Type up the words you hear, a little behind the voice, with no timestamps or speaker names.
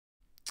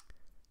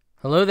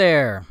Hello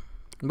there.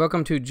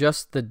 Welcome to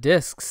Just the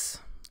Discs.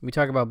 We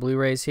talk about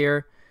Blu-rays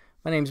here.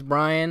 My name's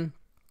Brian,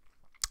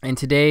 and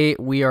today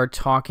we are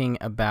talking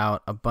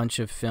about a bunch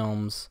of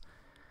films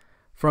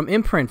from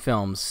Imprint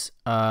FIlms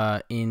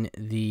in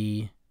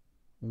the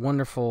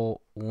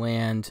wonderful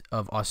land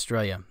of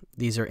Australia.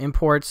 These are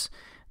imports.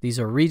 These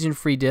are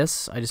region-free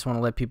discs. I just want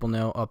to let people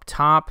know up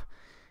top.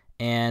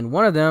 And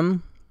one of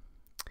them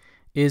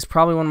is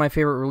probably one of my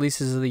favorite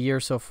releases of the year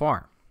so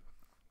far.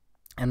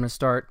 I'm going to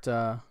start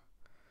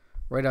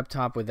right up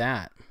top with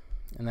that,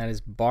 and that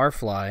is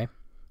BARFLY,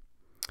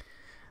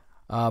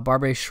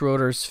 Barbara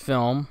Schroeder's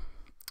film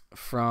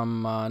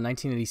from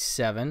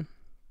 1987,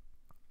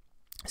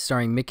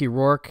 starring Mickey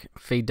Rourke,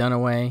 Faye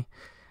Dunaway,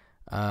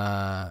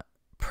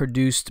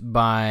 produced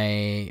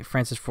by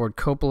Francis Ford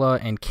Coppola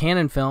and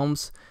Cannon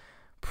Films.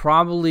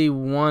 Probably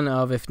one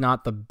of, if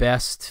not the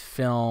best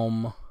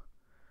film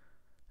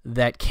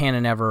that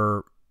Cannon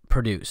ever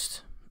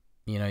produced,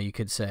 you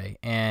could say.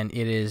 And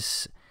it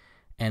is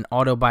an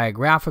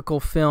autobiographical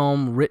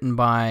film written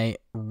by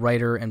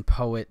writer and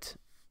poet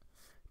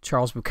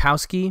Charles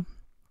Bukowski,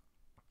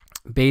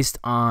 based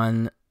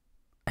on,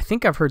 I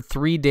think I've heard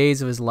 3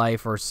 days of his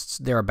life or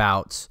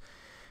thereabouts,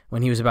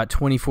 when he was about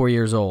 24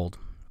 years old.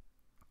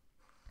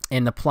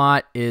 And the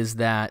plot is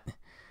that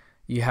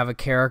you have a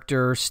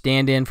character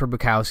stand in for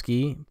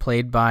Bukowski,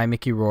 played by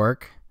Mickey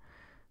Rourke,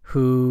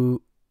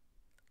 who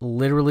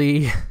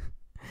literally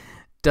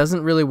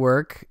doesn't really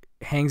work,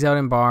 hangs out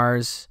in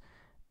bars,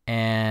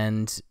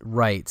 and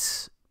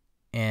writes,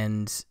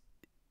 and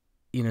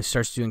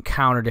starts to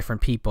encounter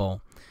different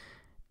people.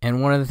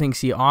 And one of the things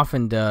he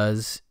often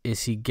does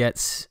is he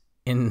gets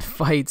in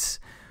fights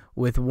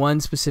with one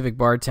specific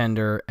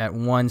bartender at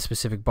one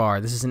specific bar.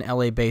 This is an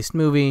LA-based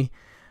movie.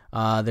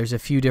 There's a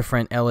few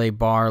different LA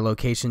bar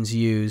locations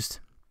used.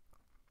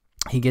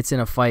 He gets in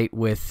a fight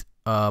with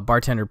a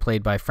bartender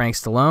played by Frank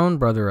Stallone,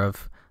 brother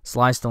of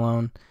Sly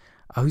Stallone,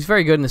 who's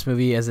very good in this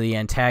movie as the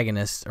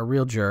antagonist, a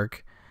real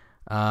jerk.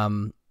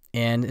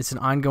 And it's an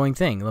ongoing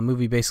thing. The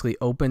movie basically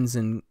opens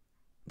and,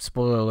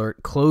 spoiler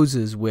alert,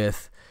 closes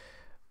with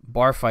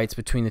bar fights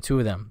between the two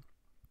of them.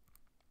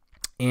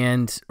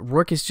 And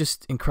Rourke is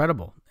just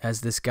incredible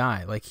as this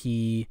guy. Like,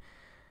 he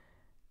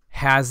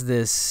has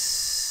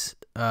this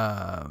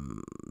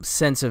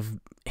sense of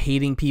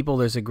hating people.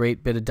 There's a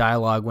great bit of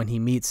dialogue when he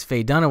meets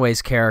Faye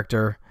Dunaway's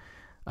character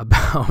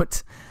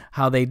about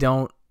how they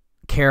don't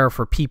care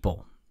for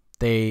people.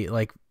 He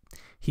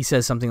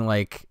says something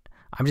like,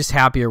 "I'm just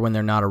happier when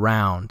they're not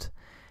around."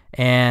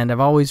 And I've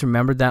always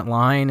remembered that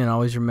line, and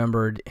always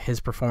remembered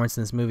his performance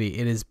in this movie.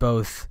 It is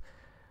both,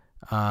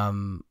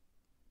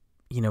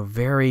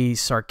 very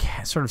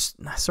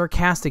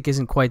sarcastic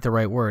isn't quite the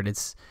right word.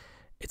 It's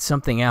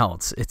something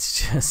else.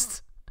 It's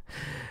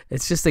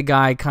just a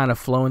guy kind of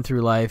flowing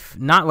through life,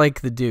 not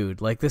like the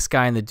dude. Like, this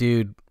guy and the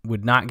dude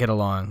would not get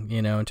along,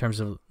 in terms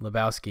of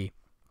Lebowski.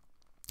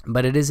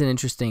 But it is an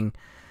interesting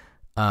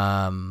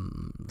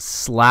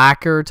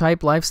slacker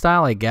type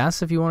lifestyle, I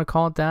guess, if you want to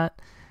call it that.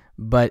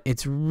 But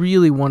it's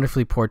really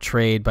wonderfully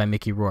portrayed by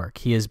Mickey Rourke.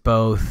 He is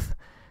both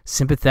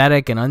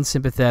sympathetic and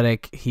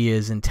unsympathetic. He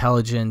is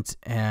intelligent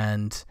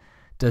and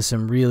does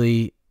some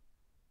really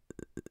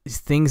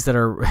things that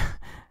are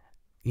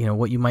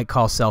what you might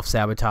call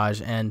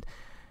self-sabotage, and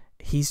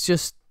he's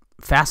just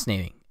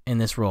fascinating in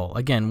this role.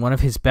 Again, one of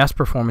his best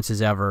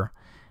performances ever,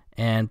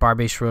 and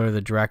Barbara Schroeder,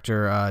 the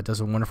director, does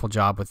a wonderful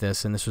job with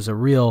this, and this was a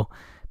real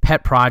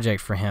pet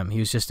project for him. He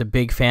was just a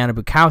big fan of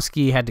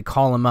Bukowski, had to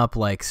call him up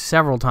like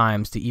several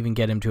times to even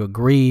get him to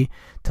agree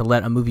to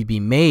let a movie be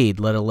made,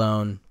 let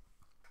alone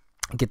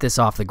get this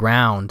off the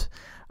ground.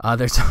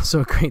 There's also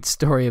a great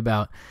story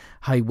about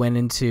how he went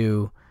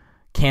into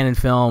Cannon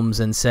Films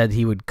and said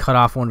he would cut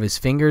off one of his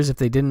fingers if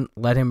they didn't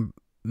let him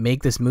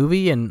make this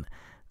movie, and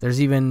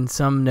there's even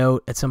some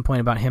note at some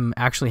point about him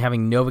actually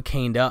having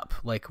Novocained up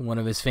like one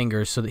of his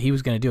fingers so that he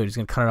was going to do it. He's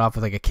going to cut it off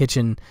with like a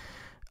kitchen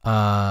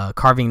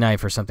carving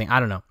knife or something. I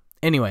don't know.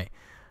 Anyway,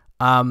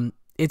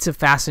 it's a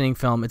fascinating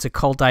film. It's a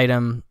cult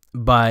item,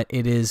 but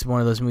it is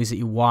one of those movies that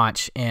you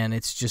watch and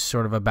it's just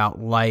sort of about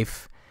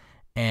life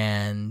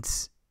and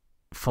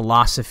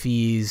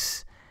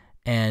philosophies,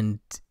 and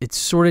it's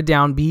sort of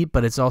downbeat,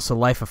 but it's also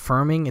life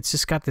affirming. It's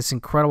just got this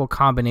incredible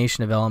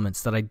combination of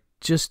elements that I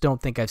just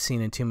don't think I've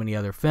seen in too many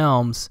other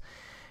films.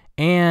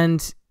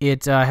 And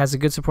it has a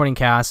good supporting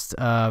cast.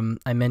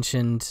 I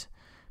mentioned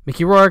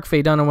Mickey Rourke,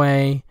 Faye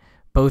Dunaway.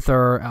 Both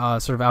are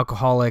sort of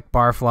alcoholic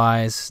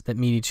barflies that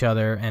meet each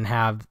other and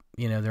have,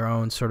 their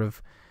own sort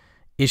of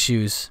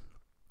issues.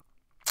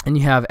 And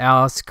you have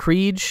Alice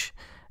Creed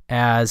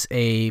as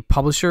a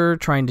publisher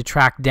trying to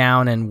track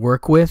down and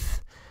work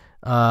with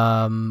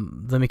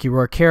the Mickey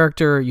Rourke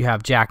character. You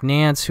have Jack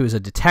Nance, who is a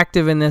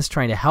detective in this,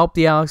 trying to help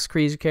the Alex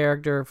Creed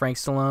character, Frank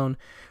Stallone.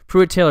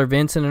 Pruitt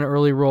Taylor-Vince in an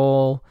early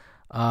role.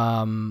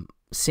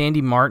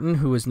 Sandy Martin,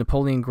 who is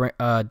Napoleon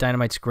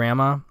Dynamite's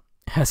grandma,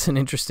 has an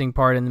interesting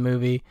part in the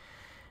movie.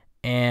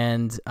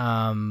 And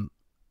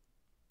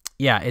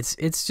yeah,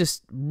 it's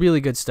just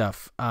really good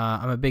stuff.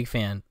 I'm a big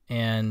fan,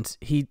 and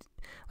he,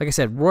 like I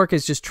said, Rourke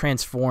is just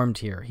transformed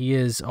here. He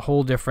is a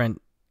whole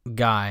different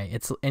guy.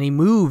 And he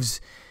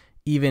moves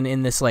even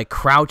in this like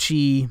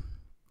crouchy,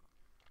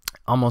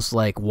 almost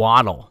like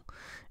waddle.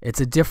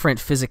 It's a different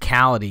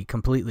physicality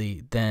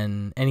completely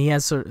and he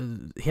has sort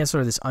of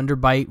this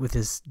underbite with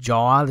his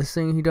jaw, this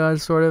thing he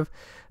does sort of.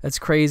 That's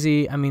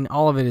crazy. I mean,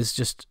 all of it is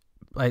just,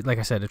 like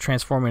I said, a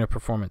transformative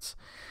performance.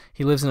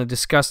 He lives in a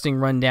disgusting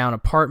rundown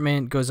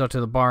apartment, goes out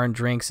to the bar and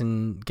drinks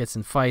and gets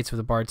in fights with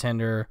a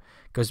bartender,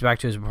 goes back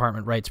to his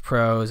apartment, writes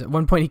prose. At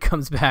one point he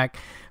comes back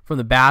from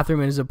the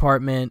bathroom in his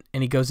apartment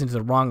and he goes into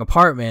the wrong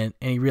apartment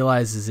and he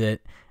realizes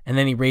it, and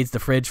then he raids the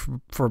fridge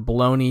for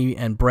bologna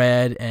and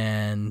bread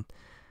and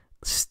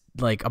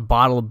like a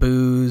bottle of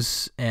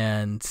booze.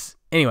 And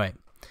anyway,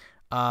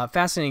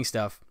 fascinating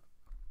stuff.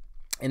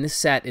 And this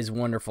set is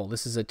wonderful.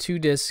 This is a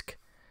 2-disc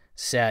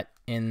set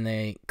in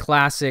the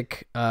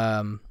classic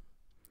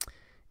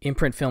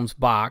Imprint FIlms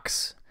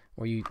box,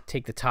 where you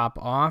take the top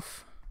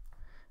off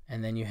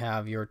and then you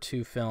have your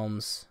 2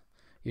 films,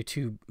 your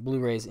 2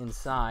 Blu-rays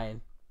inside.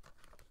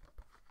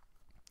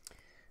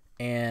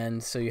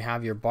 And so you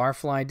have your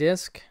BARFLY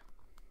disc,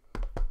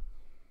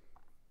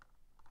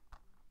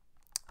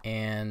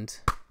 and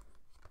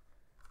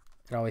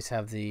it always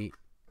have the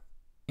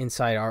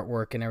inside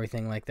artwork and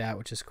everything like that,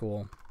 which is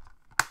cool.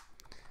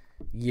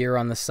 Year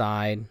on the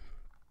side.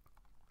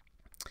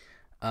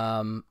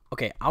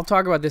 Okay, I'll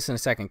talk about this in a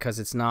second because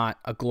it's not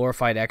a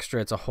glorified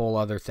extra. It's a whole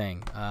other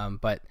thing.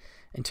 But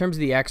in terms of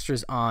the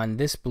extras on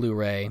this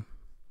Blu-ray,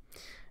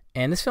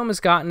 and this film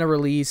has gotten a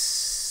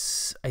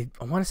release, I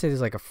want to say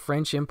there's like a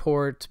French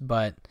import,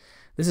 but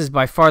this is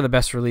by far the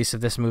best release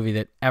of this movie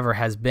that ever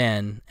has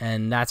been,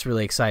 and that's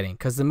really exciting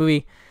because the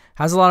movie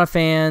has a lot of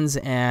fans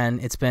and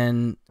it's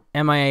been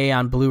MIA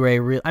on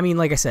Blu-ray. I mean,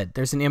 like I said,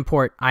 there's an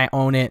import. I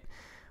own it,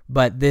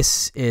 but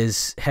this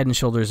is head and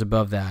shoulders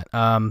above that.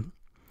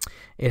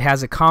 It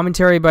has a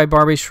commentary by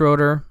Barbie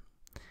Schroeder,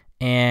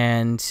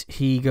 and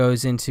he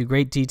goes into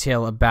great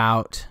detail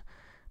about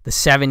the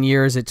 7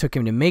 years it took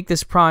him to make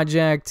this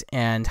project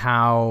and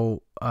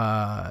how,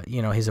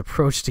 his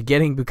approach to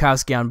getting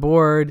Bukowski on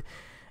board.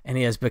 And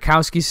he has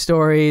Bukowski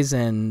stories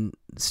and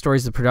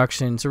stories of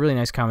production. It's a really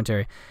nice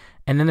commentary.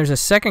 And then there's a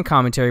second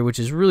commentary, which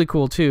is really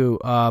cool too,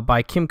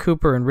 by Kim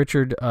Cooper and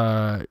Richard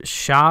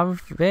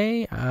Chave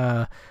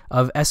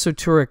of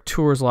Esoteric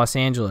Tours Los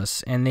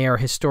Angeles. And they are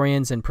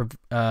historians and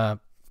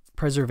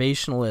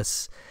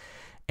preservationists.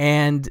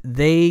 And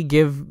they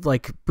give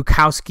like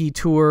Bukowski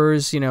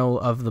tours,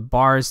 of the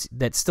bars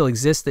that still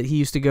exist that he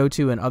used to go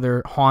to and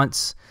other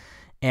haunts.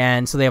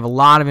 And so they have a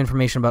lot of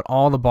information about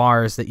all the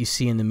bars that you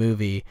see in the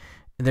movie.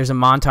 There's a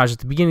montage at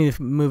the beginning of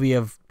the movie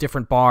of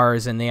different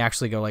bars, and they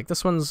actually go like,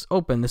 this one's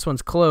open, this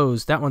one's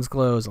closed, that one's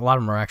closed. A lot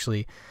of them are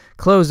actually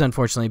closed,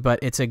 unfortunately, but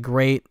it's a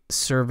great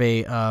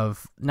survey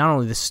of not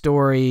only the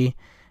story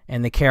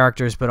and the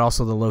characters, but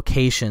also the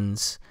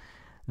locations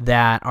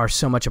that are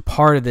so much a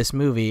part of this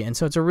movie. And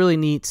so it's a really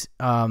neat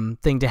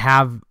thing to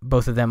have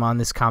both of them on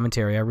this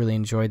commentary. I really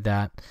enjoyed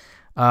that.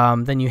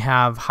 Then you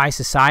have High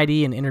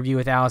Society, an interview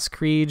with Alice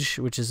Kriege,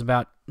 which is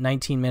about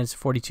 19 minutes,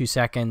 42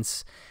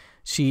 seconds.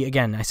 She,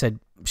 again, I said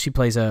she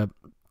plays a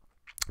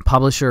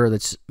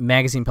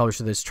magazine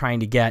publisher that's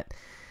trying to get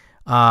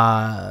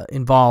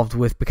involved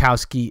with the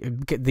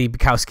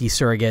Bukowski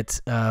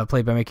surrogate,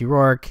 played by Mickey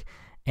Rourke.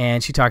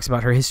 And she talks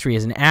about her history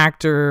as an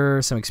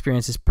actor, some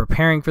experiences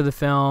preparing for the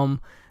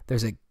film.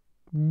 There's a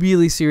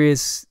really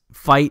serious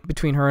fight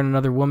between her and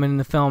another woman in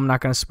the film. I'm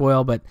not going to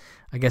spoil, but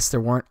I guess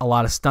there weren't a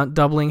lot of stunt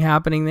doubling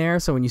happening there.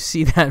 So when you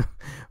see that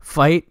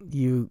fight,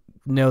 you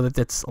know that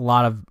that's a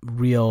lot of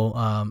real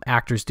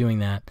actors doing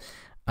that.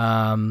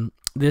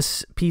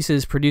 This piece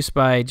is produced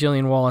by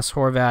Jillian Wallace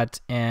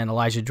Horvat and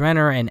Elijah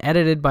Drenner and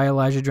edited by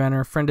Elijah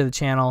Drenner, friend of the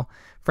channel,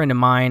 friend of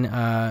mine,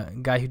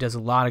 guy who does a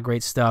lot of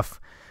great stuff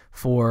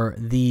for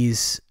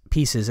these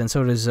pieces, and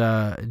so does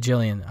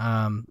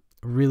Jillian.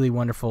 Really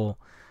wonderful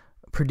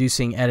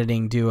producing,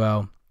 editing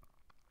duo.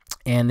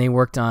 And they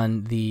worked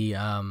on the,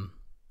 I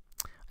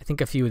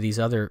think, a few of these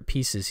other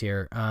pieces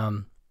here.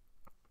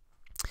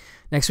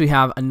 Next, we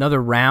have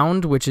Another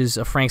Round, which is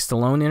a Frank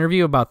Stallone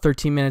interview, about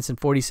 13 minutes and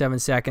 47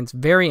 seconds.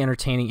 Very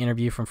entertaining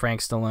interview from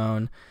Frank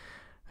Stallone,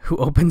 who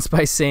opens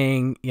by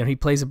saying, he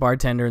plays a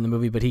bartender in the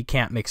movie, but he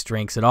can't mix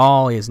drinks at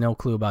all. He has no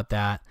clue about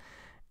that.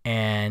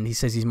 And he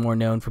says he's more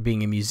known for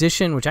being a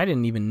musician, which I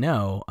didn't even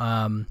know.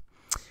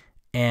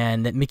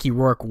 And that Mickey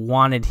Rourke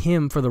wanted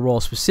him for the role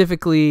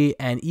specifically,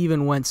 and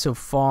even went so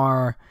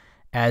far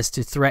as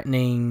to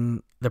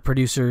threatening the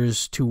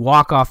producers to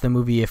walk off the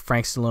movie if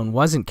Frank Stallone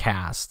wasn't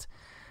cast.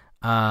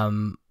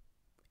 And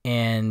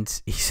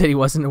he said he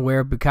wasn't aware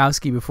of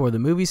Bukowski before the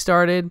movie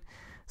started,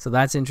 so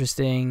that's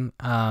interesting.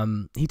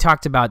 He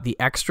talked about the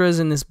extras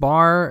in this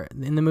bar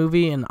in the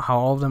movie and how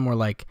all of them were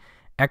like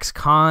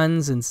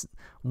ex-cons, and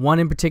one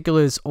in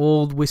particular, this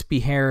old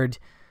wispy-haired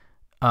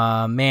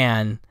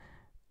man,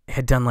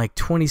 had done like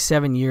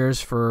 27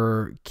 years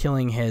for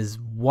killing his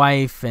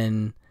wife,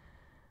 and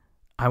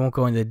I won't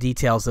go into the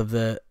details of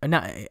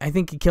I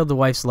think he killed the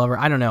wife's lover.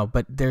 I don't know,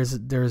 but there's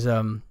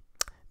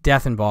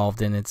death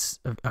involved, and it's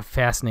a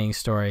fascinating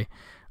story.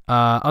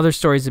 Other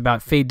stories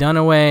about Faye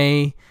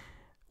Dunaway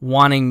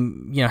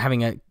wanting,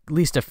 having at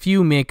least a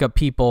few makeup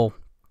people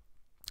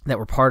that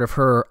were part of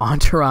her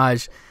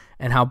entourage,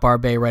 and how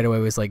Barbet right away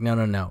was like,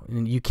 no,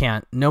 you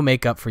can't, no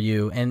makeup for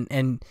you.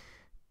 And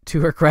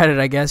to her credit,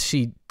 I guess,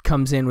 she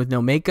comes in with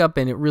no makeup,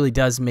 and it really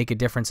does make a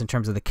difference in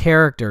terms of the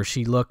character.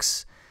 She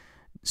looks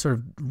sort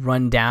of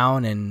run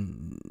down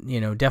and,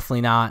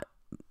 definitely not,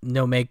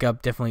 no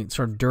makeup, definitely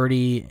sort of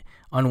dirty,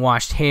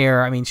 unwashed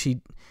hair. I mean,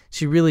 she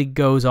really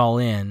goes all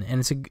in, and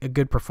it's a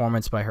good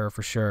performance by her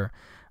for sure.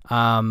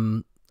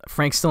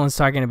 Frank Stillen's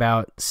talking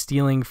about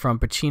stealing from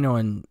Pacino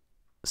and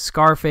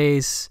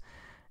Scarface,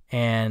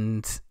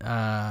 and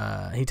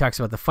he talks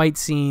about the fight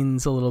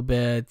scenes a little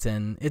bit,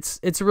 and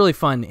it's a really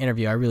fun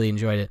interview. I really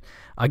enjoyed it.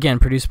 Again,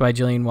 produced by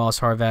Jillian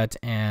Wallace-Harvett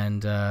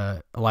and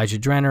Elijah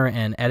Drenner,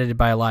 and edited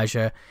by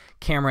Elijah.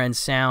 Camera and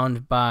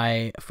sound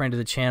by a friend of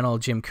the channel,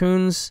 Jim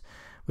Coons,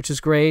 which is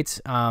great.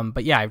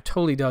 But yeah, I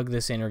totally dug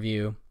this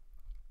interview.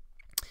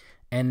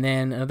 And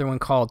then another one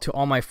called To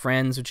All My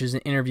Friends, which is an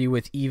interview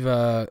with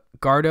Eva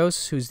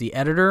Gardos, who's the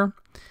editor,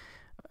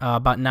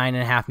 about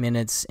 9.5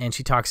 minutes, and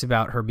she talks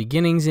about her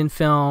beginnings in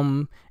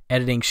film,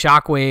 editing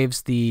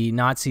Shockwaves, the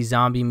Nazi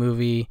zombie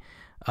movie,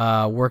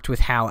 worked with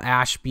Hal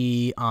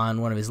Ashby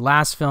on one of his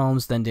last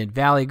films, then did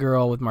Valley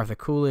Girl with Martha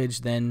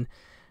Coolidge, then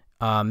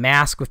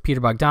Mask with Peter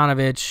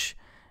Bogdanovich,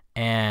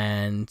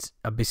 and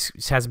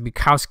has a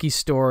Bukowski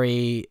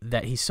story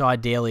that he saw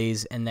at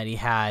Dailies, and that he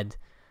had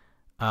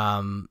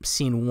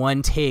seen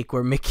one take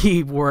where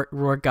Mickey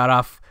Rourke got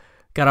off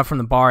from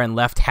the bar and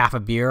left half a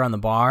beer on the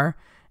bar,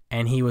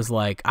 and he was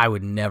like, I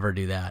would never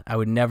do that. I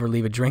would never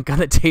leave a drink on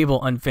the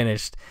table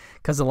unfinished,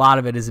 because a lot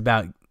of it is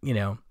about,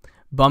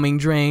 bumming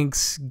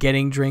drinks,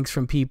 getting drinks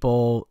from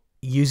people,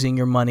 using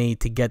your money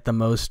to get the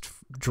most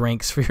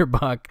drinks for your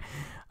buck.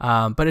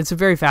 But it's a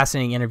very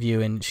fascinating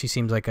interview, and she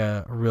seems like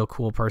a real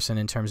cool person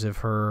in terms of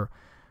her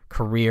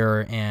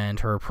career and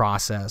her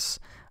process.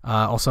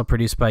 Also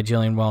produced by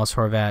Jillian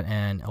Wallace-Horvat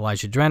and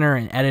Elijah Drenner,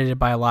 and edited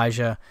by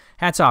Elijah.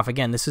 Hats off.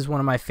 Again, this is one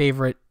of my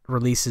favorite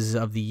releases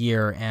of the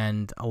year,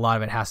 and a lot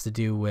of it has to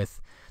do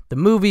with the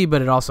movie,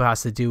 but it also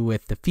has to do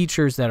with the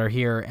features that are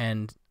here,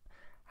 and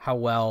how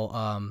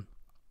well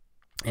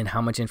and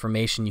how much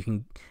information you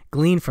can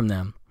glean from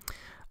them.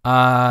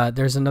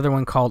 There's another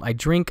one called I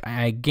Drink,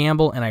 I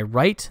Gamble, and I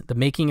Write, The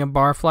Making of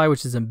Barfly,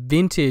 which is a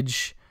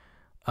vintage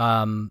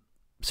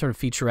sort of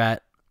featurette,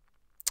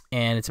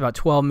 and it's about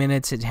 12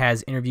 minutes. It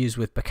has interviews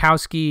with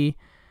Bukowski,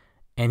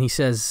 and he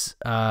says,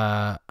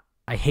 I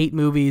hate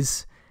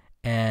movies,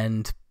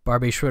 and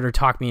Barbet Schroeder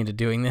talked me into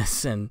doing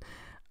this, and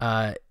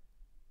then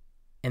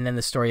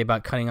the story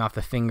about cutting off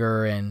the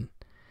finger, and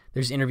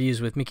there's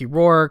interviews with Mickey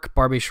Rourke,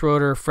 Barbet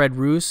Schroeder, Fred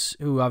Roos,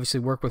 who obviously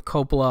worked with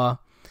Coppola,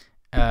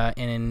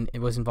 and it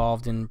was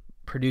involved in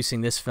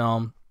producing this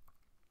film.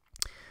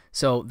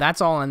 So that's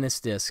all on this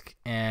disc,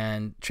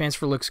 and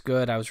transfer looks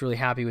good. I was really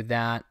happy with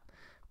that,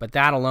 but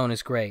that alone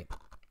is great.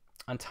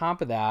 On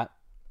top of that,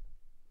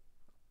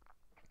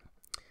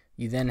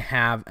 you then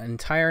have an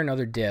entire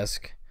another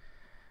disc,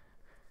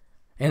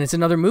 and it's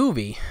another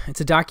movie.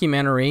 It's a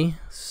documentary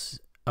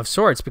of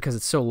sorts, because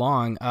it's so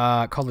long,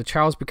 called The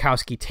Charles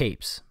Bukowski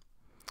Tapes.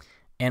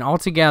 And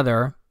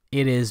altogether,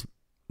 it is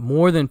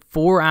more than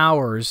 4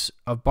 hours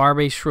of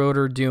Barbet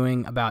Schroeder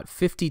doing about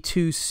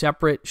 52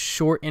 separate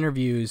short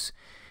interviews.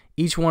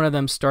 Each one of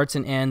them starts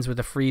and ends with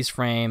a freeze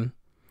frame.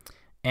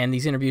 And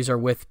these interviews are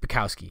with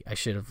Bukowski. I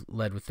should have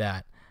led with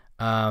that.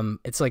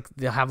 It's like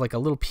they'll have like a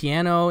little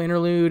piano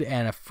interlude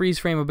and a freeze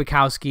frame of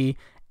Bukowski,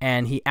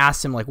 and he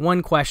asks him like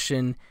one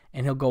question,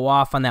 and he'll go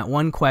off on that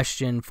one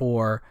question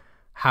for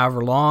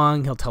however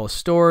long. He'll tell a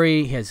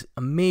story. He has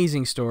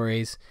amazing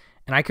stories,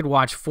 and I could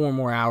watch 4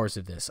 more hours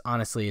of this.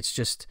 Honestly, it's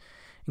just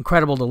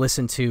incredible to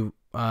listen to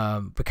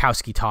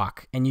Bukowski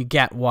talk, and you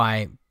get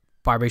why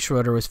Barbet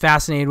Schroeder was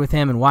fascinated with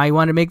him and why he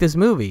wanted to make this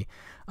movie.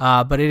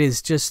 But it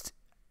is just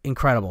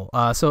incredible.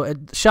 So it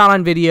shot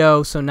on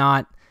video, so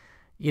not,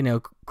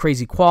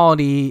 crazy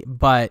quality,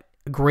 but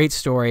great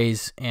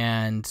stories,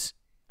 and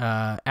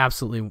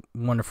absolutely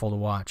wonderful to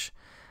watch.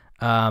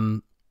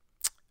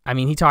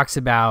 He talks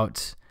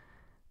about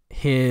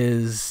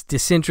his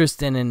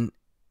disinterest in an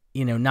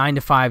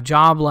 9-to-5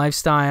 job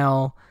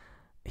lifestyle.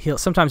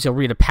 Sometimes he'll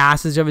read a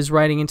passage of his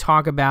writing and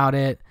talk about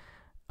it.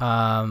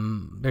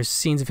 There's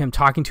scenes of him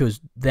talking to his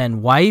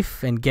then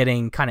wife and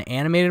getting kind of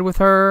animated with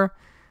her,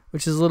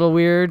 which is a little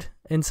weird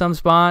in some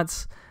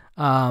spots.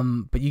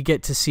 But you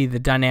get to see the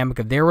dynamic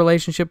of their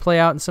relationship play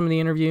out in some of the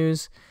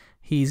interviews.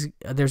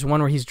 There's one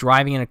where he's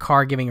driving in a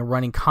car giving a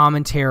running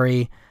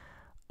commentary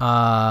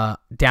down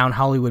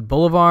Hollywood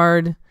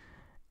Boulevard,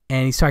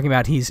 and he's talking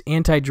about he's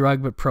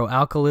anti-drug but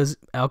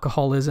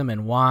pro-alcoholism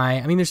and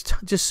why. There's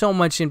just so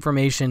much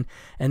information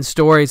and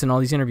stories in all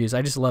these interviews.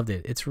 I just loved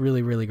it. It's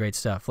really, really great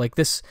stuff. Like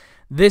this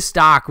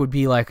doc would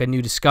be like a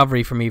new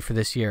discovery for me for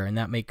this year, and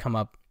that may come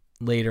up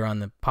later on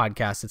the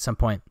podcast at some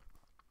point.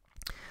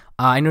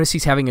 I noticed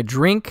he's having a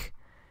drink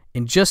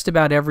in just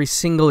about every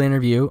single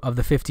interview of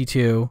the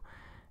 52,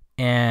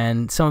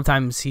 and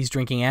sometimes he's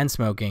drinking and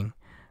smoking.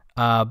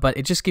 But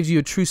it just gives you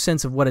a true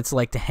sense of what it's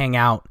like to hang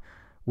out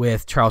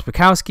with Charles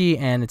Bukowski,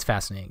 and it's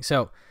fascinating.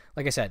 So,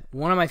 like I said,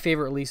 one of my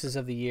favorite releases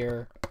of the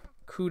year.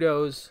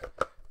 Kudos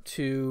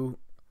to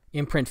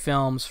Imprint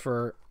Films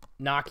for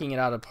knocking it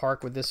out of the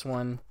park with this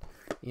one.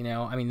 You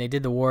know, I mean, they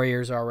did The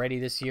Warriors already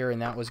this year,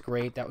 and that was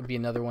great. That would be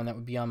another one that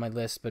would be on my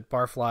list. But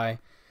BARFLY,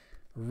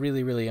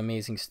 really, really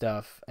amazing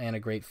stuff and a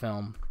great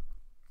film.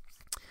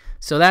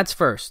 So that's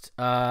first.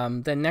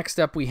 Then next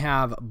up we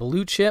have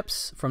Blue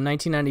Chips from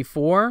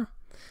 1994,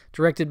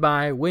 directed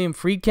by William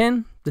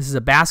Friedkin. This is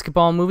a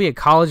basketball movie, a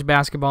college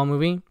basketball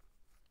movie.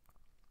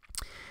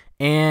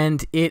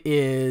 And it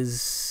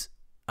is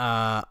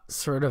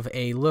sort of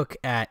a look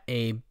at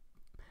a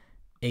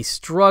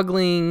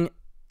struggling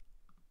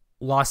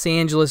Los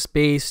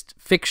Angeles-based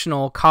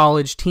fictional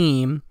college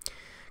team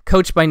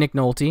coached by Nick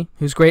Nolte,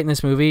 who's great in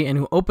this movie and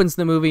who opens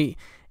the movie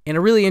in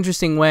a really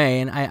interesting way.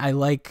 And I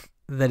like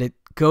that it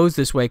goes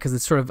this way because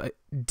it's sort of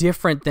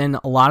different than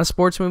a lot of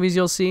sports movies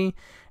you'll see.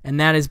 And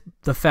that is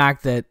the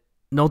fact that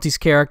Nolte's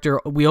character,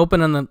 we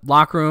open on the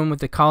locker room with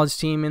the college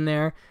team in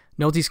there.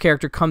 Nolte's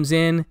character comes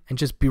in and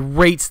just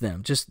berates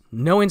them. Just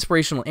no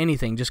inspirational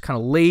anything, just kind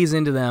of lays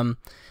into them.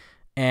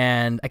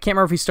 And I can't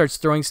remember if he starts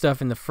throwing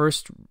stuff in the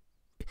first.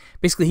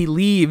 Basically, he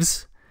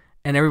leaves,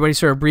 and everybody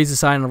sort of breathes a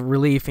sigh of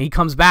relief. And he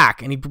comes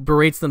back, and he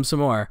berates them some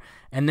more.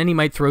 And then he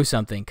might throw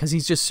something, because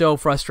he's just so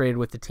frustrated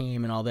with the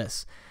team and all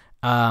this.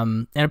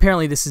 And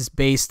apparently this is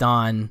based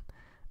on,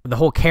 the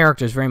whole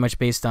character is very much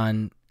based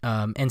on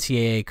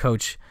NCAA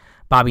coach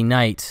Bobby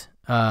Knight,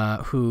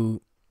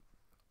 who,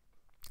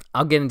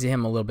 I'll get into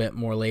him a little bit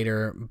more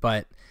later,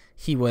 but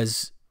he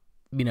was,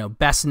 you know,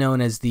 best known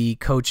as the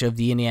coach of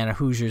the Indiana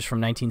Hoosiers from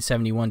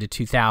 1971 to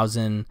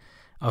 2000.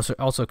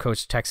 Also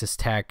coached Texas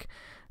Tech.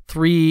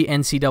 3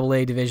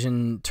 NCAA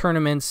division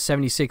tournaments,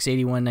 76,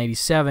 81,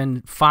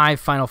 97. 5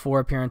 Final Four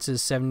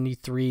appearances,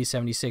 73,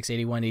 76,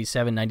 81,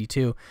 87,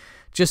 92.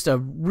 Just a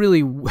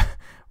really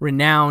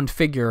renowned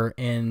figure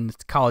in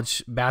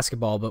college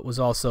basketball, but was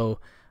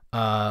also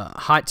a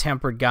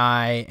hot-tempered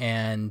guy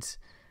and,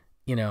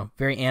 you know,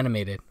 very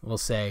animated, we'll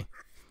say.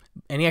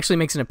 And he actually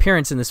makes an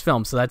appearance in this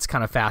film, so that's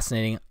kind of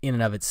fascinating in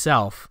and of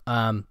itself.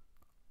 But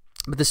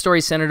the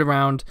story centered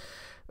around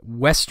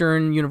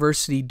Western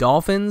University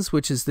Dolphins,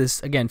 which is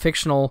this, again,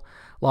 fictional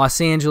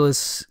Los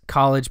Angeles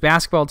college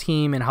basketball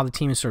team, and how the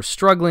team is sort of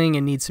struggling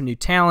and needs some new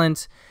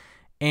talent,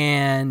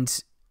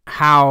 and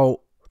how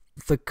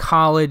the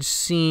college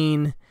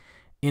scene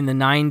in the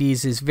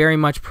 90s is very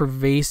much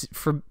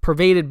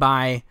pervaded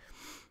by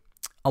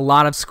a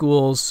lot of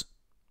schools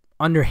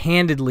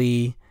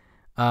underhandedly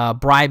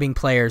bribing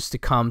players to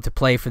come to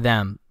play for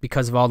them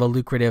because of all the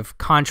lucrative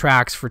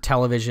contracts for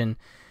television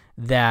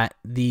that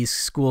these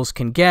schools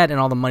can get and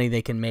all the money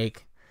they can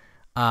make.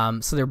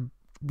 So they're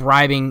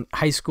bribing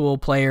high school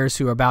players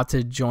who are about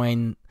to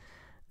join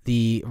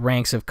the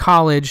ranks of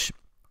college,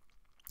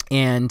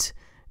 and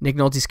Nick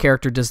Nolte's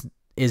character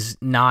is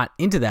not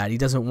into that. He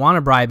doesn't want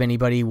to bribe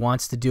anybody. He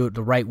wants to do it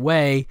the right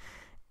way,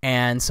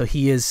 and so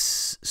he is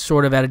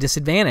sort of at a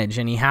disadvantage,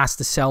 and he has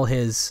to sell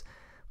his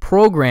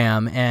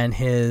program and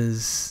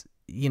his,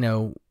 you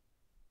know,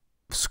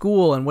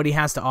 school and what he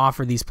has to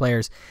offer these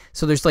players.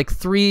 So there's like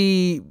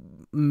 3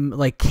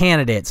 like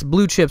candidates.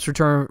 Blue Chips sort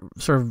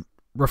of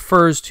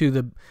refers to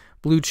the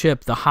blue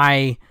chip, the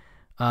high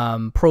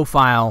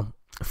profile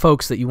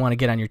folks that you want to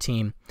get on your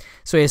team.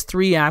 So he has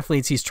 3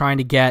 athletes he's trying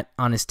to get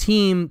on his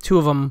team. 2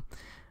 of them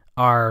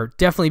are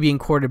definitely being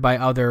courted by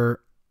other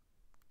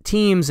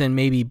teams and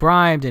maybe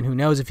bribed, and who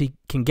knows if he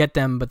can get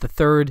them. But the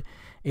third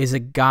is a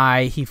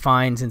guy he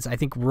finds in, I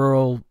think,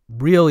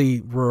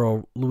 really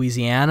rural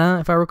Louisiana,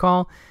 if I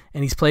recall.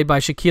 And he's played by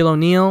Shaquille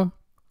O'Neal,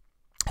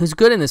 who's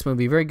good in this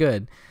movie, very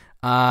good.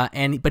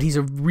 But he's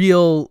a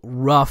real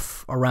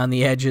rough around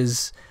the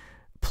edges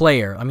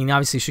player. I mean,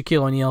 obviously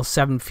Shaquille O'Neal,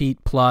 7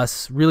 feet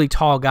plus, really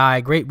tall guy,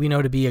 great. We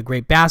know to be a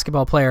great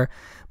basketball player,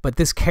 but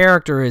this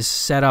character is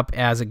set up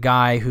as a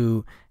guy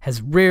who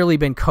has rarely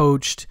been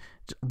coached,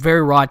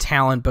 very raw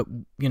talent, but,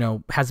 you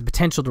know, has the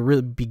potential to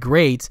really be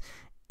great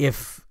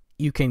if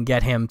you can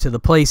get him to the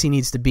place he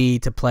needs to be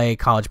to play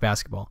college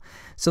basketball.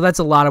 So that's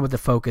a lot of what the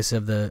focus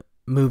of the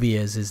movie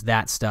is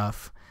that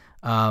stuff,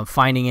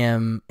 finding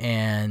him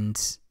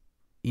and,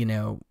 you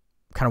know,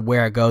 kind of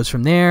where it goes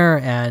from there.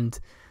 And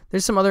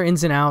there's some other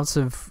ins and outs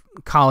of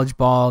college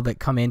ball that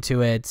come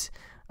into it.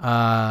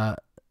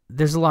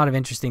 There's a lot of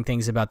interesting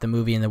things about the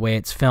movie and the way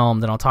it's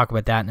filmed, and I'll talk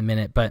about that in a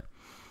minute. But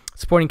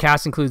supporting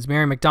cast includes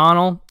Mary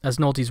McDonnell as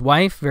Nolte's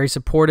wife, very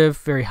supportive,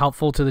 very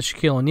helpful to the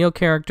Shaquille O'Neal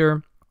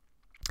character.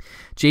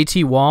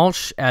 J.T.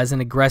 Walsh as an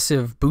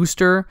aggressive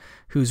booster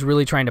who's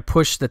really trying to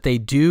push that they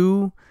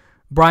do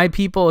bribe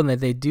people and that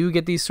they do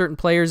get these certain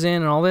players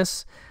in and all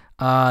this.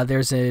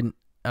 There's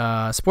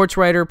a sports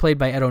writer played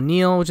by Ed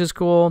O'Neill, which is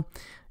cool.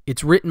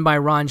 It's written by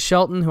Ron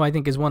Shelton, who I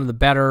think is one of the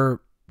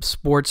better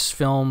sports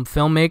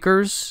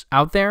filmmakers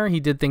out there. He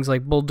did things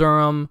like Bull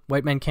Durham,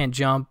 White Men Can't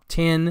Jump,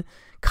 Tin,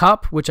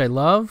 Cup, which I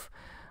love,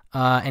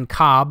 and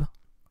Cobb.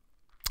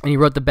 And he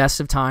wrote The Best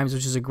of Times,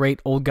 which is a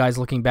great old guys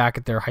looking back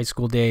at their high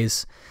school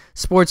days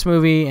sports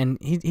movie. And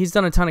he's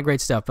done a ton of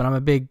great stuff, but I'm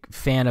a big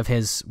fan of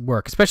his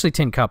work, especially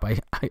Tin Cup. I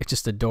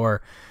just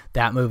adore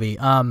that movie.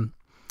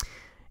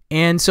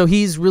 And so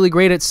he's really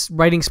great at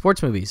writing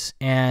sports movies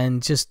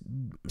and just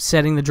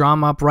setting the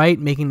drama up right,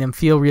 making them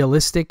feel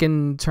realistic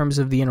in terms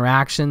of the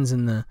interactions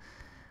and the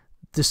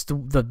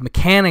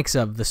mechanics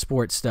of the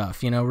sports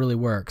stuff, really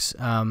works.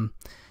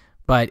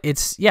 But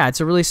it's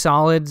a really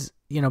solid,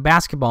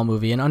 basketball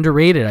movie, and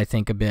underrated, I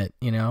think, a bit,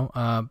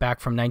 back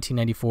from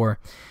 1994.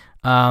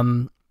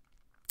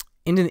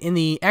 In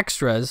the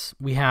extras,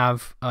 we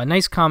have a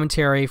nice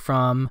commentary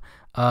from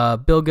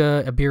Bilge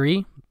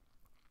Ebiri,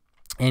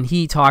 and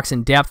he talks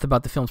in depth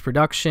about the film's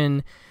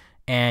production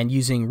and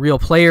using real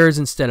players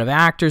instead of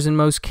actors in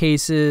most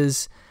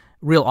cases,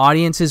 real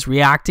audiences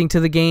reacting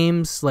to the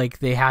games, like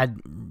they had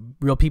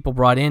real people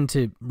brought in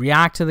to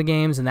react to the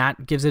games, and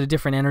that gives it a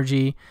different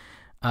energy,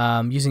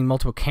 using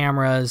multiple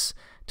cameras,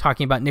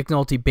 talking about Nick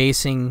Nolte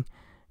basing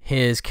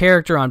his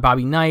character on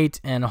Bobby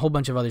Knight, and a whole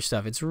bunch of other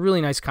stuff. It's a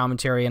really nice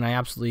commentary, and I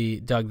absolutely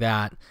dug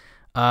that.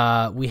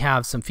 We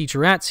have some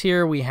featurettes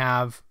here. We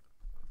have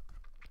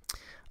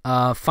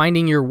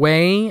Finding Your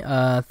Way,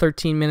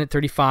 13-minute,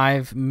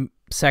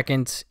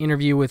 35-second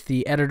interview with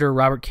the editor,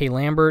 Robert K.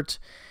 Lambert,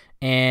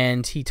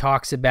 and he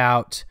talks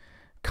about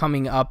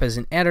coming up as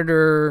an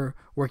editor,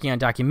 working on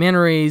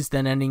documentaries,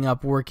 then ending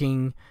up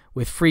working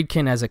with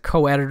Friedkin as a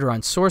co-editor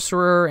on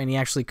Sorcerer, and he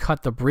actually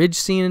cut the bridge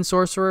scene in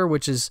Sorcerer,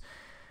 which is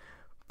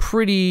a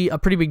pretty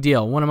big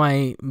deal. One of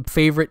my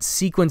favorite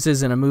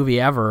sequences in a movie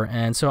ever,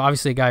 and so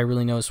obviously a guy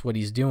really knows what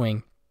he's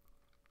doing.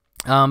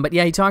 But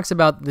yeah, he talks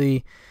about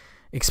the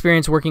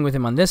experience working with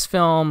him on this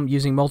film,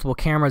 using multiple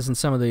cameras in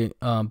some of the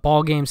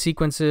ball game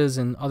sequences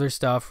and other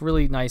stuff.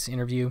 Really nice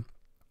interview.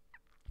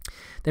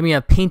 Then we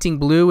have Painting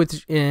Blue,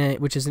 which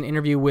is an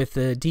interview with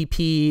the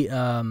DP,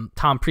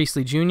 Tom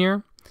Priestley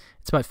Jr.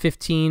 It's about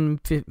 15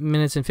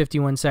 minutes and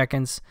 51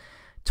 seconds.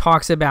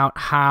 Talks about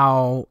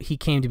how he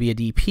came to be a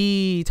DP.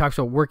 He talks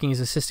about working as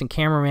assistant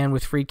cameraman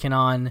with Friedkin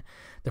on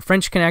The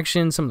French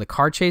Connection, some of the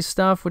car chase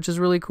stuff, which is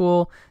really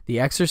cool, The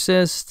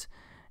Exorcist,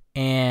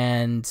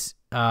 and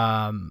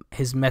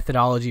his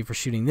methodology for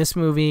shooting this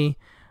movie.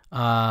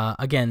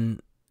 Again,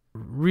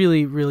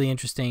 really, really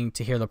interesting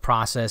to hear the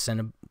process,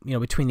 and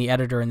between the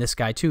editor and this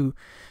guy, two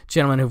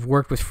gentlemen who've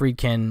worked with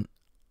Friedkin,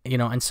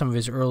 on some of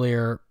his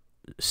earlier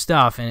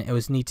stuff, and it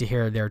was neat to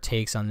hear their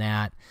takes on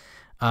that.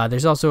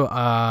 There's also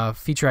a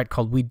featurette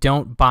called We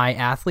Don't Buy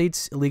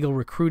Athletes, Illegal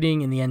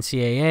Recruiting in the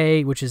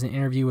NCAA, which is an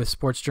interview with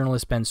sports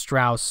journalist Ben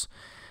Strauss,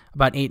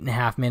 about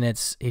 8.5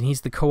 minutes, and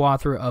he's the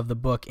co-author of the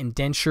book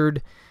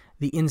Indentured,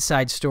 The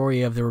Inside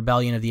Story of the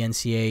Rebellion of the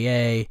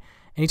NCAA.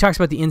 And he talks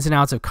about the ins and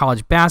outs of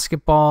college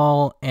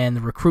basketball and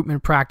the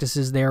recruitment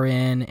practices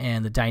therein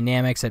and the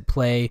dynamics at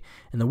play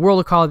in the world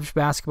of college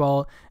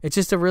basketball. It's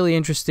just a really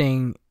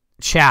interesting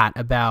chat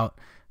about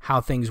how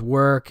things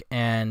work,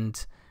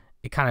 and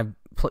it kind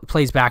of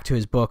plays back to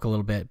his book a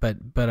little bit, but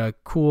a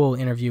cool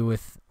interview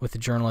with the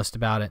journalist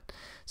about it.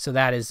 So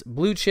that is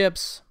Blue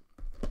Chips.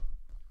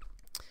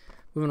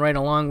 Moving right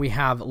along, we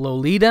have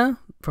Lolita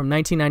from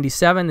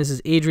 1997. This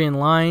is Adrian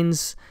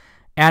Lyne's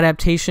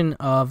adaptation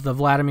of the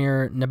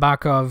Vladimir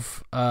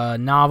Nabokov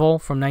novel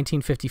from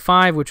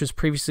 1955, which was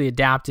previously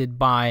adapted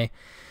by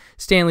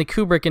Stanley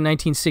Kubrick in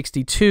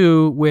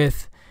 1962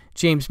 with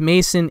James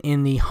Mason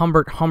in the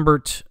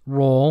Humbert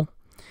role,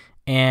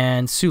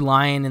 and Sue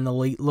Lyon in the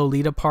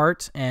Lolita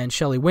part, and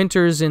Shelley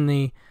Winters in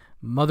the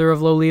mother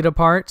of Lolita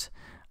part.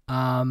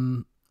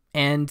 And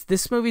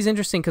this movie's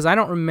interesting because I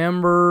don't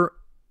remember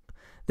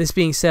this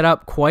being set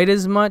up quite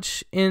as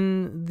much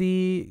in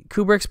the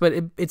Kubricks, but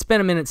it's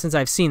been a minute since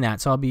I've seen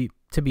that, so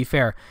to be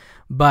fair.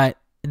 But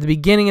at the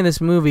beginning of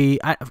this movie,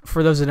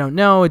 for those that don't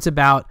know, it's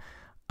about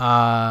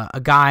a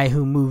guy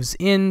who moves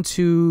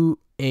into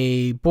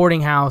a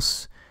boarding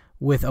house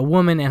with a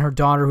woman and her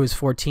daughter who is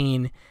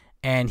 14,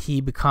 and he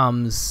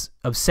becomes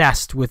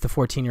obsessed with the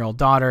 14-year-old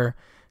daughter.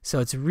 So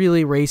it's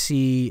really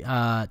racy,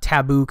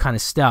 taboo kind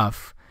of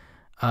stuff.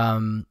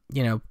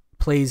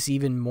 Plays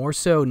even more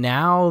so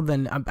now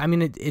than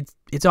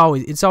it's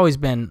always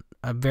been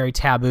a very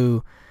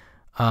taboo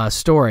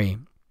story.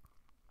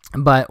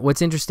 But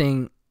what's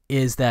interesting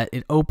is that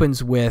it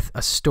opens with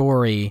a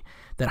story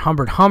that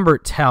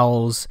Humbert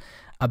tells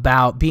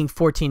about being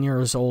 14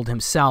 years old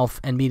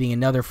himself and meeting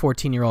another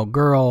 14-year-old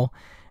girl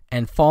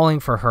and falling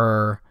for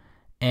her,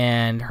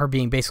 and her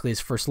being basically his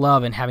first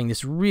love and having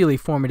this really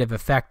formative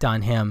effect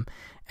on him.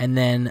 And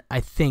then I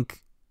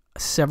think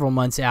several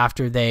months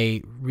after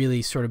they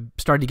really sort of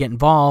started to get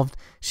involved,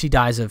 she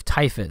dies of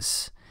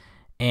typhus,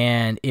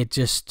 and it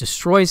just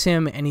destroys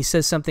him. And he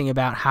says something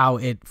about how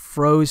it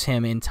froze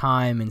him in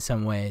time in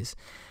some ways.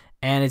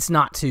 And it's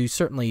not to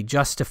certainly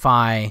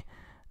justify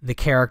the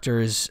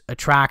character's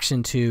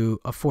attraction to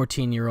a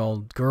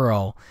 14-year-old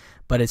girl,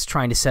 but it's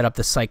trying to set up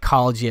the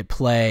psychology at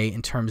play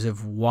in terms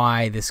of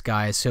why this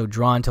guy is so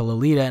drawn to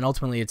Lolita. And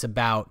ultimately it's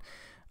about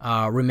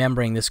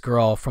remembering this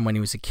girl from when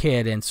he was a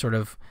kid and sort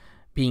of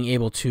being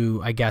able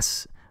to, I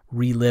guess,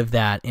 relive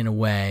that in a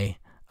way.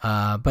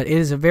 But it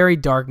is a very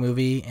dark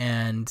movie,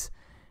 and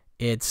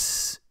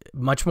it's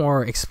much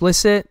more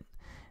explicit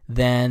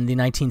than the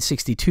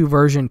 1962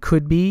 version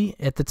could be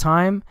at the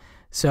time.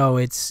 So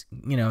it's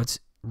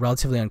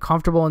relatively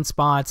uncomfortable in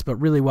spots, but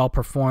really well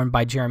performed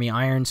by Jeremy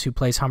Irons, who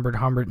plays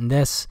Humbert in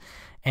this,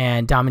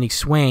 and Dominique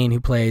Swain, who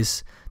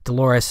plays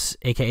Dolores,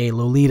 aka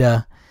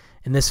Lolita,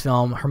 in this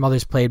film. Her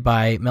mother's played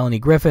by Melanie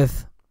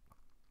Griffith,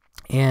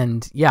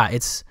 and yeah,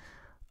 it's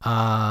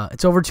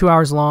over 2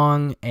 hours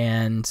long,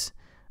 and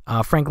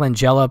Frank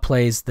Langella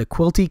plays the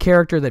Quilty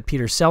character that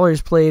Peter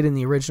Sellers played in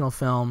the original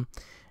film,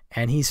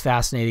 and he's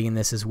fascinating in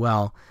this as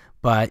well.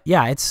 But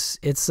yeah, it's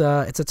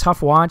a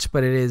tough watch,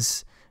 but it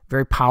is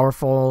very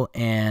powerful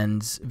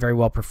and very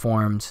well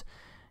performed,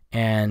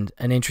 and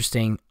an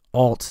interesting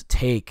alt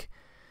take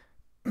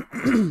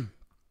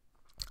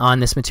on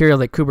this material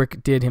that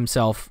Kubrick did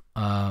himself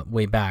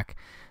way back.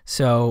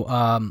 So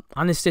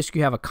on this disc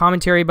you have a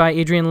commentary by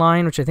Adrian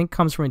Lyne, which I think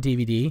comes from a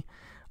DVD.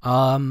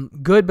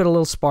 Good, but a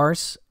little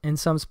sparse in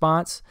some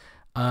spots.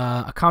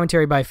 A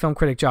commentary by film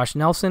critic Josh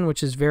Nelson,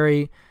 which is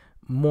very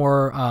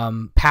more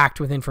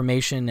packed with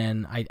information,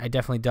 and I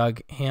definitely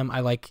dug him. I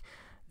like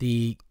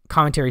the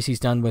commentaries he's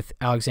done with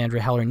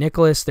Alexandra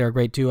Heller-Nicholas. They're a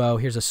great duo.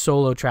 Here's a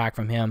solo track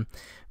from him.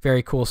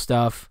 Very cool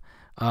stuff.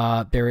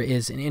 There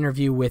is an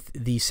interview with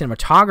the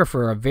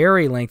cinematographer, a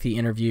very lengthy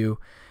interview,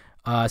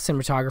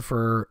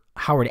 cinematographer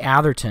Howard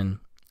Atherton,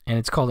 and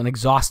it's called An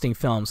Exhausting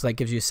Film, so that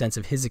gives you a sense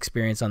of his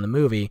experience on the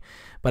movie,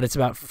 but it's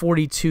about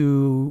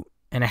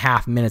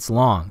 42.5 minutes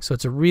long, so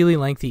it's a really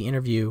lengthy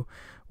interview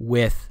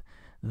with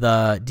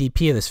the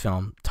DP of this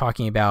film,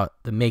 talking about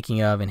the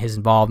making of and his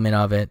involvement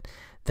of it.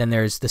 Then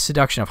there's The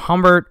Seduction of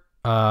Humbert,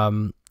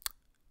 Adrian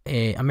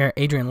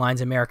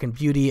Lyne's American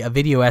Beauty, a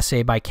video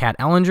essay by Kat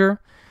Ellinger,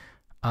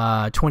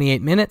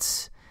 28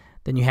 minutes.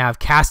 Then you have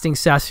casting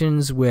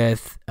sessions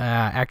with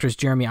actors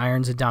Jeremy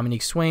Irons and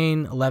Dominique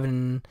Swain,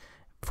 11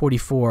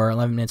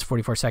 minutes,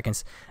 44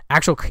 seconds.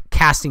 Actual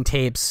casting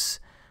tapes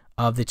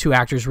of the two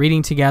actors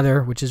reading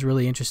together, which is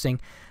really interesting.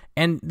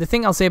 And the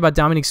thing I'll say about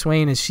Dominique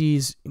Swain is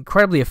she's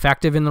incredibly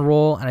effective in the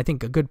role, and I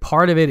think a good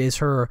part of it is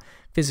her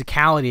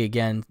physicality,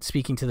 again,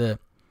 speaking to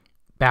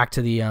back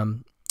to the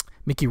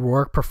Mickey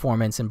Rourke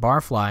performance in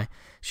Barfly.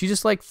 She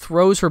just like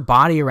throws her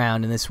body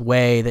around in this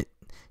way that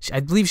I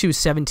believe she was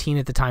 17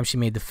 at the time she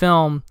made the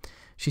film.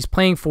 She's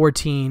playing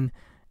 14,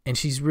 and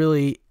she's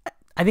really,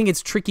 I think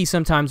it's tricky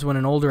sometimes when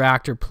an older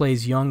actor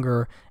plays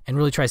younger and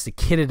really tries to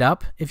kid it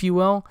up, if you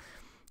will.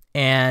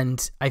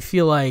 And I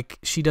feel like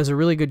she does a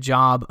really good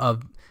job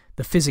of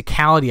the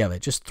physicality of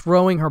it, just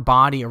throwing her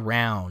body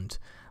around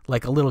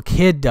like a little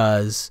kid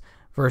does,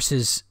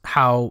 versus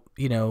how,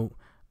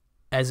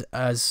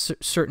 as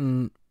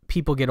certain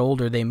people get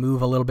older, they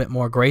move a little bit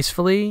more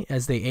gracefully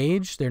as they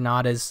age. They're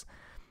not as,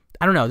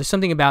 I don't know, there's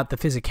something about the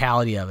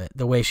physicality of it,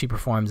 the way she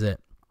performs it.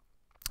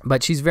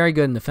 But she's very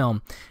good in the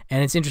film,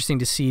 and it's interesting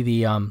to see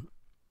the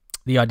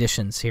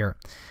auditions here.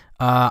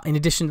 In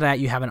addition to that,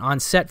 you have an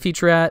on-set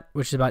featurette,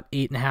 which is about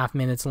 8.5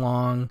 minutes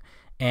long,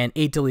 and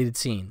 8 deleted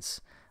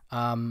scenes.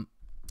 I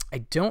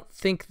don't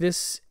think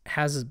this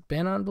has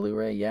been on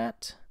Blu-ray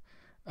yet.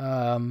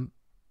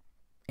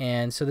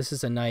 And so this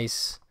is a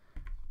nice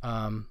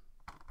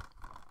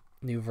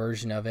new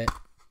version of it.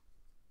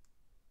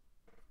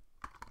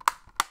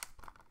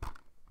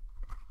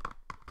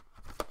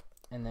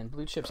 And then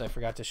Blue Chips, I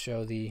forgot to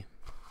show the...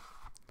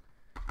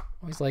 I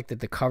always like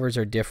that the covers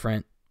are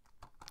different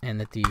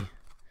and that the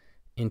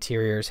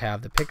interiors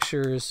have the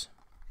pictures.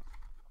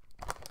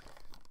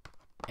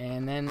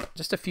 And then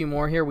just a few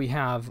more here. We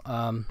have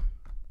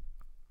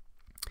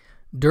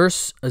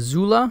Durs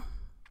Azula.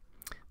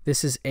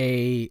 This is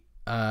a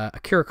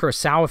Akira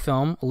Kurosawa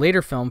film, a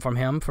later film from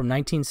him from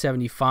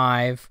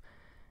 1975.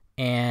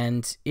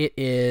 And it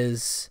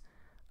is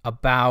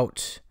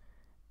about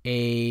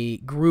a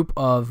group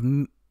of...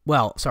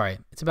 Well, sorry.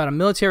 It's about a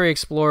military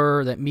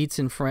explorer that meets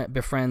and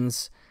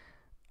befriends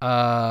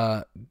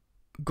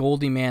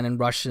Goldie Man in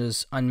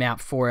Russia's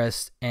unmapped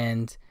forest,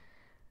 and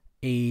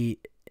a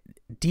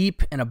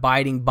deep and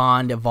abiding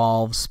bond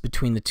evolves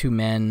between the two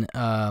men.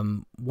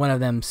 One of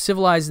them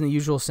civilized in the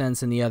usual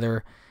sense, and the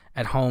other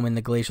at home in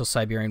the glacial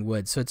Siberian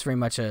woods. So it's very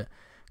much a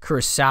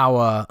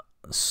Kurosawa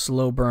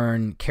slow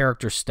burn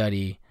character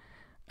study,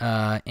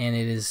 and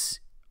it is,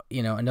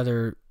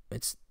 another.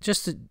 It's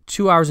just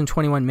 2 hours and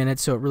 21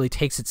 minutes, so it really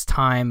takes its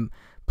time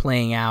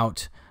playing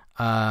out.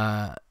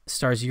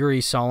 Stars Yuri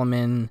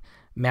Solomon,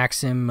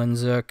 Maxim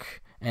Munzuk,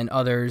 and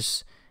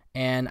others.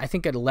 And I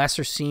think a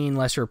lesser seen,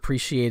 lesser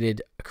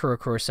appreciated Akira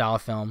Kurosawa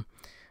film.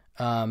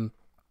 And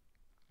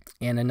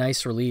a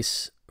nice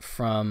release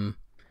from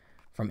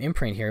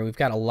Imprint here. We've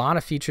got a lot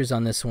of features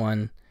on this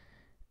one,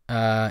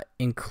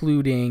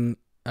 including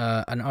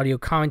an audio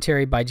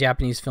commentary by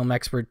Japanese film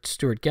expert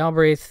Stuart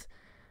Galbraith,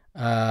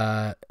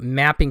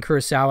 mapping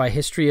Kurosawa,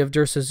 History of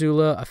Durs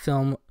Azula, a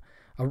film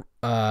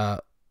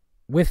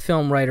with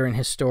film writer and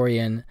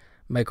historian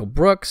Michael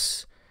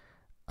Brooks,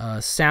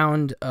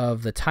 Sound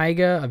of the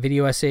Taiga, a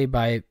video essay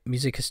by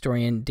music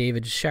historian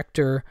David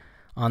Schechter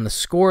on the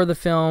score of the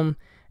film,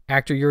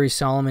 actor Yuri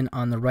Solomon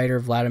on the writer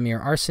Vladimir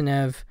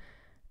Arsenev,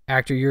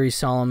 actor Yuri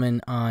Solomon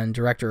on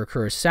director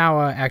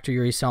Kurosawa, actor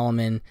Yuri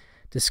Solomon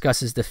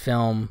discusses the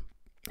film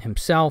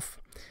himself,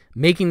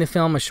 making the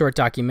film a short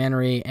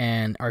documentary,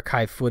 and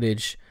archive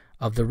footage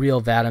of the real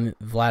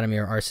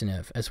Vladimir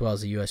Arsenev, as well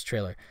as a U.S.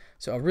 trailer.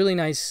 So a really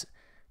nice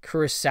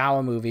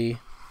Kurosawa movie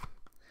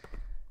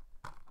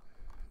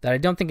that I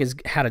don't think has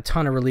had a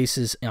ton of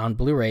releases on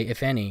Blu-ray,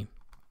 if any.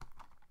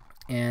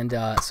 And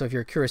so if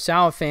you're a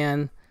Kurosawa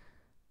fan,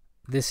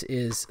 this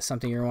is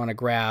something you're going to want to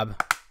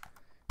grab.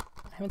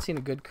 I haven't seen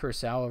a good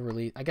Kurosawa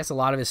release. I guess a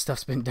lot of his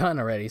stuff's been done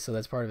already, so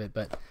that's part of it.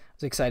 But I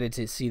was excited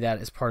to see that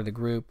as part of the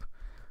group.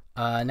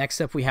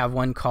 Next up, we have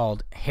one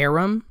called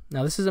Harem.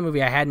 Now, this is a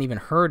movie I hadn't even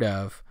heard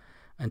of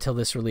until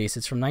this release.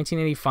 It's from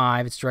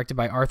 1985. It's directed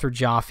by Arthur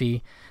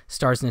Jaffe,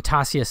 stars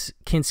Nastasia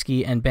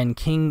Kinski and Ben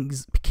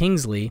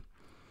Kingsley.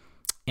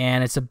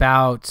 And it's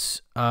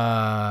about,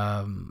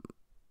 well,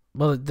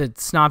 the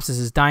synopsis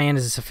is Diane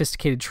is a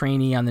sophisticated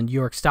trainee on the New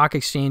York Stock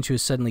Exchange who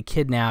is suddenly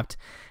kidnapped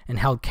and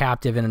held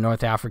captive in a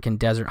North African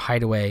desert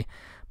hideaway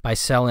by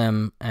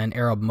Selim, an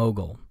Arab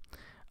mogul.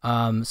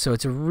 So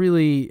it's a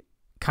really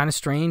kind of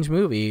strange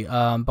movie,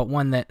 but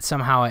one that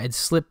somehow had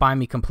slipped by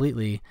me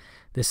completely.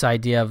 This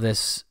idea of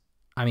this,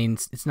 I mean,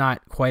 it's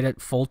not quite a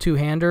full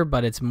two-hander,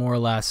 but it's more or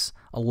less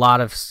a lot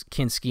of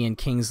Kinski and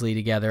Kingsley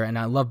together, and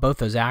I love both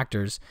those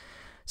actors.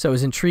 So it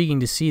was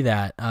intriguing to see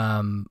that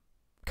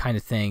kind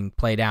of thing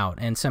played out,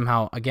 and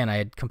somehow, again, I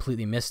had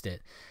completely missed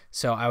it.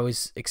 So I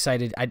was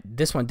excited.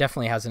 This one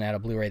definitely hasn't had a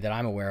Blu-ray that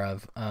I'm aware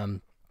of.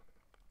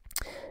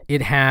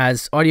 It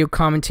has audio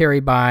commentary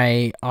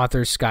by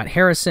author Scott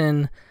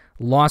Harrison,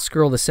 Lost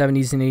Girl, the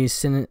 70s and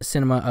 80s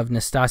Cinema of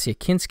Nastasia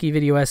Kinski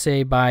video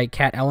essay by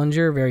Kat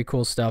Ellinger. Very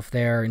cool stuff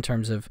there in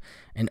terms of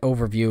an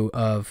overview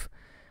of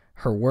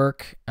her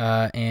work,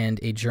 and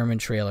a German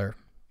trailer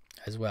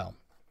as well.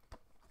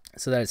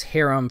 So that is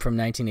Harem from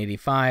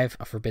 1985,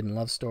 a forbidden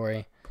love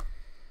story.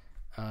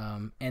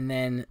 And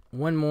then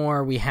one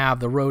more, we have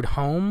The Road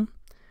Home,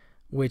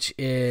 which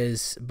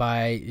is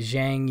by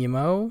Zhang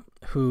Yimou,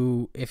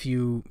 who, if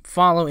you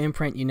follow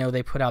Imprint, you know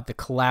they put out the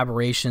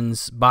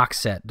Collaborations box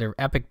set, their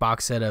epic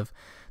box set of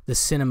the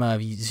cinema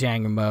of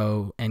Zhang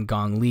Yimou and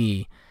Gong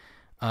Li.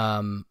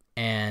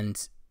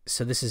 And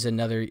so this is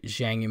another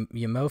Zhang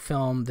Yimou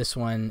film. This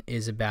one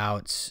is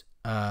about,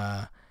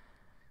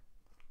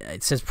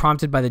 it says,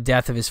 prompted by the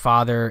death of his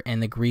father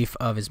and the grief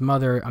of his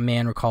mother, a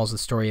man recalls the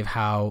story of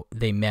how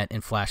they met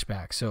in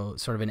flashback. So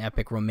sort of an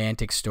epic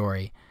romantic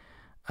story,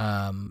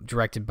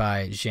 directed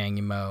by Zhang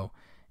Yimou.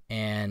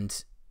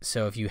 And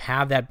so if you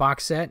have that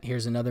box set,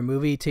 here's another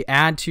movie to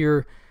add to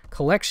your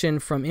collection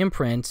from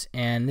Imprint.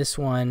 And this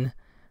one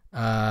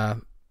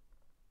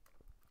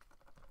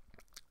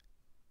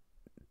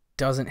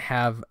doesn't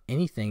have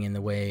anything in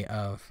the way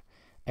of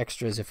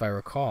extras, if I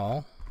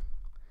recall.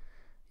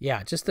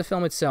 Yeah, just the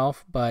film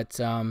itself, but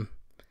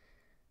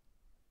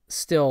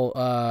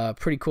still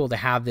pretty cool to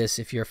have this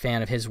if you're a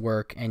fan of his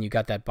work and you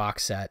got that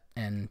box set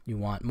and you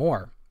want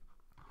more.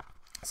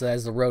 So that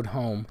is The Road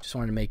Home. Just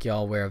wanted to make you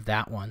all aware of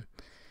that one.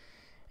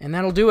 And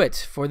that'll do it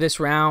for this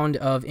round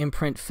of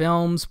Imprint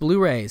Films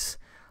Blu-rays.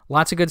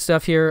 Lots of good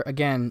stuff here.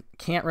 Again,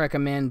 can't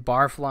recommend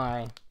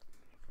BARFLY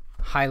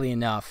highly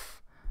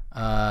enough.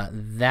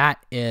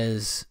 That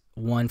is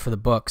one for the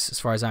books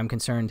as far as I'm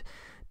concerned.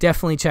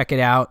 Definitely check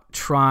it out.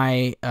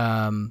 Try,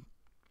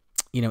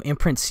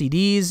 Imprint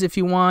CDs if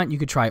you want. You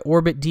could try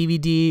Orbit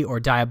DVD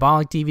or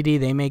Diabolic DVD.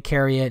 They may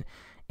carry it.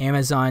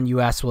 Amazon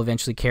US will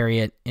eventually carry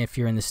it if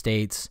you're in the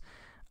States.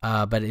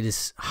 But it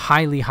is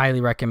highly,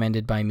 highly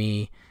recommended by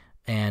me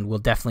and will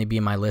definitely be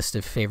in my list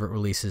of favorite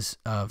releases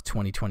of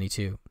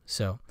 2022.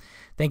 So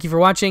thank you for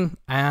watching,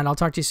 and I'll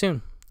talk to you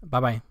soon.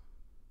 Bye-bye.